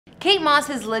Kate Moss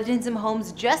has lived in some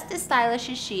homes just as stylish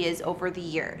as she is over the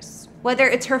years. Whether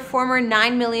it's her former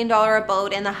 $9 million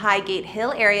abode in the Highgate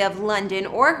Hill area of London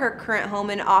or her current home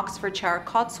in Oxfordshire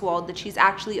Cotswold that she's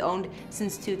actually owned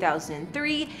since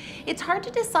 2003, it's hard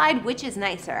to decide which is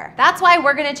nicer. That's why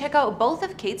we're gonna check out both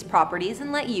of Kate's properties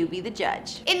and let you be the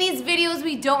judge. In these videos,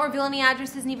 we don't reveal any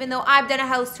addresses, and even though I've done a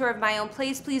house tour of my own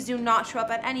place, please do not show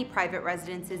up at any private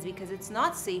residences because it's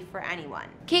not safe for anyone.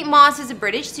 Kate Moss is a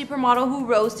British supermodel who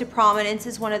rose to prominence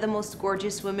as one of the most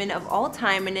gorgeous women of all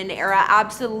time in an era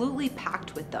absolutely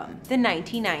packed with them, the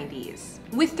 1990s.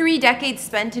 With 3 decades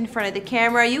spent in front of the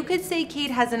camera, you could say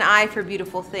Kate has an eye for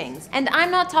beautiful things. And I'm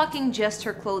not talking just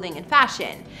her clothing and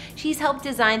fashion. She's helped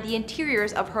design the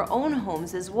interiors of her own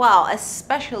homes as well,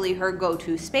 especially her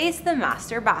go-to space, the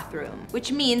master bathroom.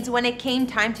 Which means when it came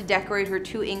time to decorate her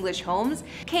 2 English homes,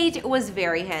 Kate was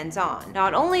very hands-on.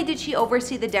 Not only did she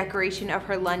oversee the decoration of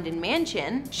her London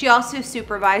mansion, she also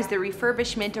supervised the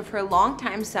refurbishment of her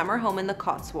longtime summer home in the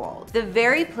Cotswold, the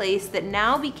very place that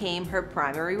now became her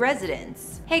primary residence.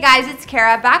 Hey guys, it's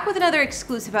Kara, back with another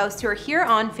exclusive house tour here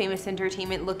on Famous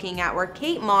Entertainment, looking at where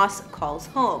Kate Moss calls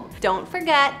home. Don't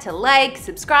forget to like,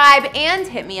 subscribe, and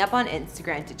hit me up on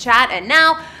Instagram to chat. And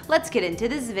now, let's get into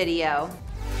this video.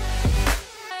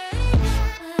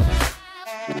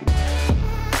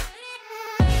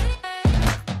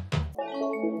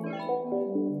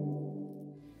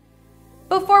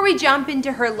 Before we jump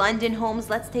into her London homes,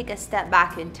 let's take a step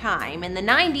back in time. In the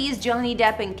 90s, Johnny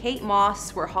Depp and Kate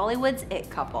Moss were Hollywood's it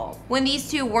couple. When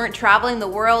these two weren't traveling the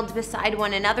world beside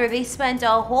one another, they spent a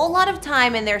whole lot of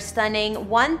time in their stunning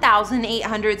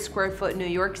 1,800 square foot New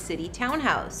York City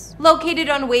townhouse. Located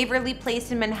on Waverly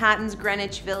Place in Manhattan's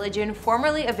Greenwich Village and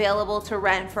formerly available to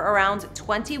rent for around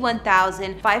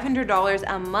 $21,500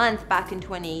 a month back in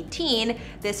 2018,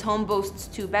 this home boasts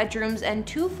 2 bedrooms and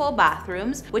 2 full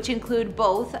bathrooms, which include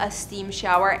both a steam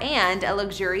shower and a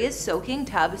luxurious soaking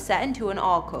tub set into an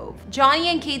alcove. Johnny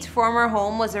and Kate's former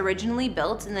home was originally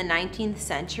built in the 19th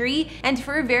century and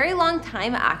for a very long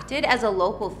time acted as a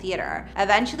local theater.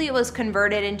 Eventually it was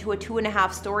converted into a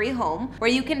 2.5-story home where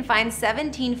you can find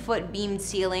 17-foot beamed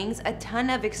ceilings, a ton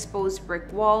of exposed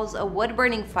brick walls, a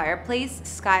wood-burning fireplace,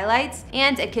 skylights,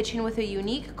 and a kitchen with a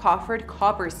unique coffered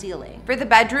copper ceiling. For the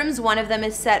bedrooms, one of them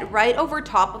is set right over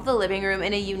top of the living room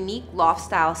in a unique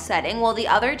loft-style setting, while the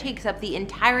other takes up the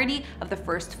entirety of the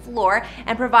first floor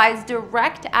and provides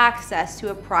direct access to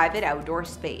a private outdoor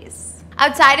space.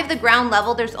 Outside of the ground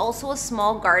level, there's also a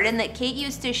small garden that Kate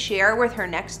used to share with her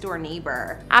next door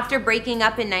neighbor. After breaking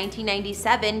up in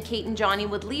 1997, Kate and Johnny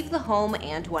would leave the home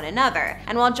and one another.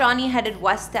 And while Johnny headed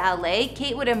west to LA,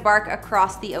 Kate would embark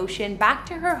across the ocean back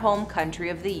to her home country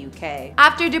of the UK.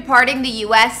 After departing the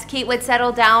US, Kate would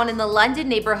settle down in the London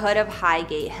neighborhood of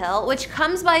Highgate Hill, which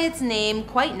comes by its name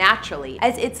quite naturally,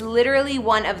 as it's literally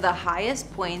one of the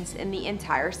highest points in the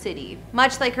entire city.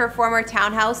 Much like her former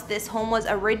townhouse, this home was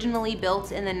originally built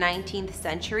in the 19th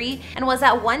century and was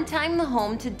at one time the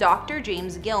home to Dr.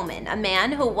 James Gilman, a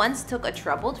man who once took a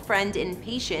troubled friend and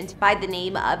patient by the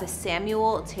name of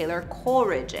Samuel Taylor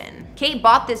Coleridge. Kate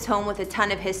bought this home with a ton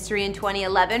of history in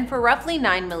 2011 for roughly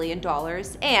 $9 million,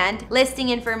 and listing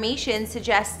information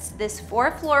suggests this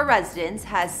 4-floor residence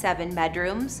has 7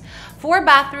 bedrooms, 4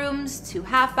 bathrooms, 2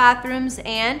 half bathrooms,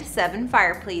 and 7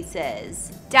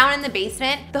 fireplaces. Down in the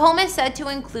basement, the home is said to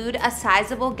include a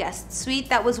sizable guest suite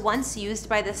that was once used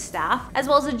by the staff, as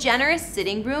well as a generous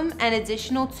sitting room, an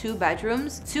additional 2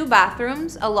 bedrooms, 2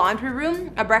 bathrooms, a laundry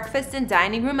room, a breakfast and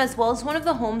dining room, as well as one of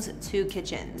the home's 2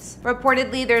 kitchens.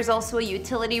 Reportedly, there's also a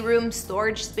utility room,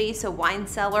 storage space, a wine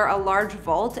cellar, a large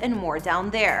vault, and more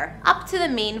down there. Up to the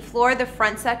main floor, the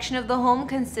front section of the home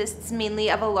consists mainly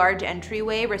of a large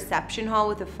entryway, reception hall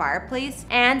with a fireplace,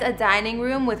 and a dining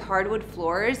room with hardwood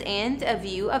floors and a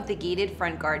view of the gated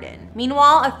front garden.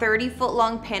 Meanwhile, a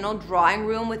 30-foot-long paneled drawing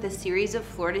room with a series of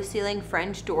floor-to-ceiling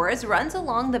French doors runs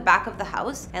along the back of the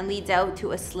house and leads out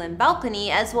to a slim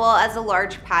balcony, as well as a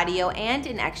large patio and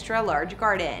an extra large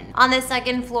garden. On the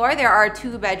 2nd floor, there are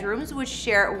 2 bedrooms which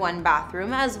share 1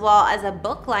 bathroom, as well as a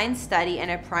book-lined study and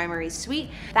a primary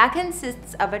suite that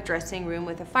consists of a dressing room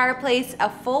with a fireplace, a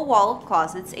full wall of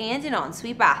closets, and an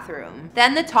ensuite bathroom.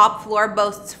 Then the top floor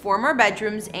boasts 4 more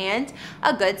bedrooms and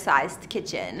a good-sized kitchen.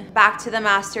 kitchen. Back to the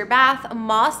master bath,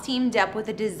 Moss teamed up with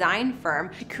a design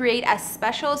firm to create a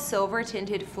special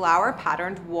silver-tinted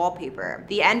flower-patterned wallpaper.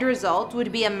 The end result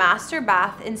would be a master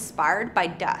bath inspired by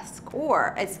dusk,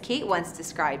 or as Kate once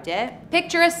described it,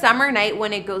 picture a summer night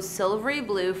when it goes silvery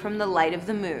blue from the light of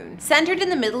the moon. Centered in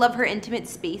the middle of her intimate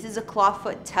space is a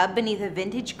clawfoot tub beneath a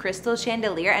vintage crystal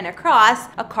chandelier, and across,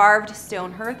 a carved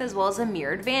stone hearth as well as a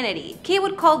mirrored vanity. Kate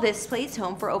would call this place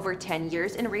home for over 10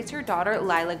 years and raise her daughter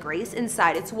Lila Grace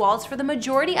inside its walls for the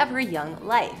majority of her young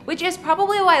life, which is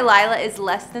probably why Lila is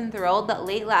less than thrilled that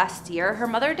late last year her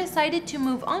mother decided to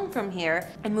move on from here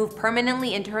and move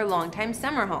permanently into her longtime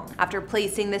summer home. After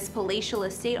placing this palatial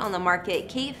estate on the market,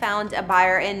 Kate found a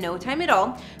buyer in no time at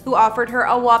all who offered her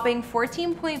a whopping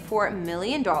 $14.4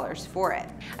 million for it.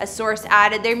 A source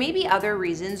added there may be other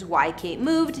reasons why Kate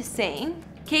moved, saying,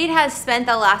 Kate has spent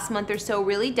the last month or so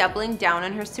really doubling down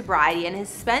on her sobriety and has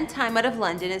spent time out of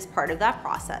London as part of that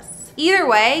process. Either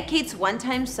way, Kate's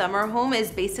one-time summer home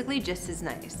is basically just as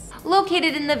nice.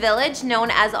 Located in the village known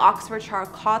as Oxfordshire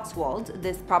Cotswold,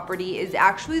 this property is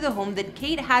actually the home that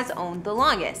Kate has owned the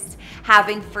longest,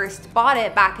 having first bought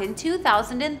it back in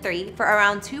 2003 for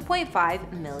around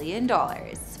 $2.5 million.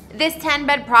 This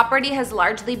 10-bed property has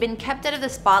largely been kept out of the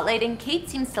spotlight, and Kate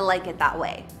seems to like it that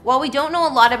way. While we don't know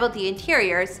a lot about the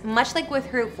interiors, much like with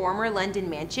her former London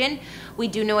mansion, we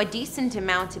do know a decent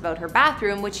amount about her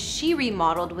bathroom, which she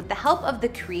remodeled with the help of the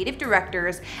creative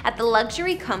directors at the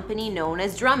luxury company known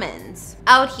as Drummond's.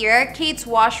 Out here, Kate's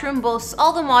washroom boasts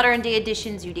all the modern-day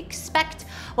additions you'd expect,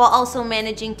 while also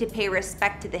managing to pay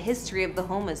respect to the history of the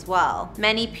home as well.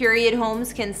 Many period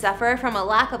homes can suffer from a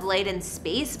lack of light and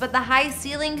space, but the high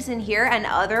ceilings in here and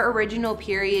other original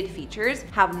period features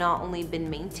have not only been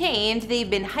maintained, they've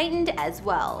been heightened as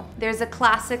well. There's a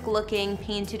classic looking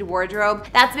painted wardrobe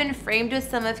that's been framed with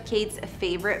some of Kate's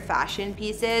favorite fashion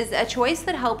pieces, a choice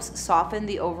that helps soften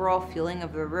the overall feeling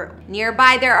of the room.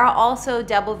 Nearby, there are also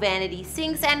double vanity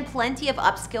sinks and plenty of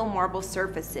upscale marble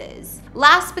surfaces.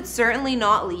 Last but certainly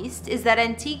not least is that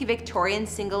antique Victorian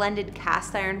single-ended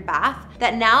cast iron bath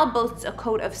that now boasts a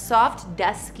coat of soft,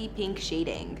 dusky pink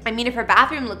shading. I mean, if her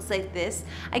bathroom looks like this,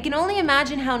 I can only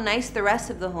imagine how nice the rest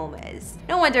of the home is.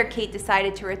 No wonder Kate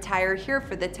decided to retire here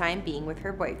for the time being with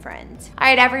her boyfriend.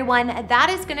 Alright everyone, that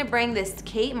is gonna bring this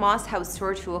Kate Moss house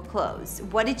tour to a close.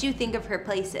 What did you think of her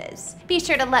places? Be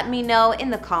sure to let me know in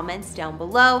the comments down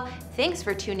below. Thanks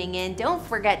for tuning in. Don't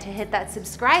forget to hit that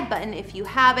subscribe button if you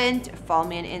haven't. Follow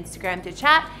me on Instagram to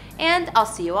chat, and I'll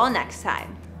see you all next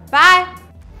time. Bye!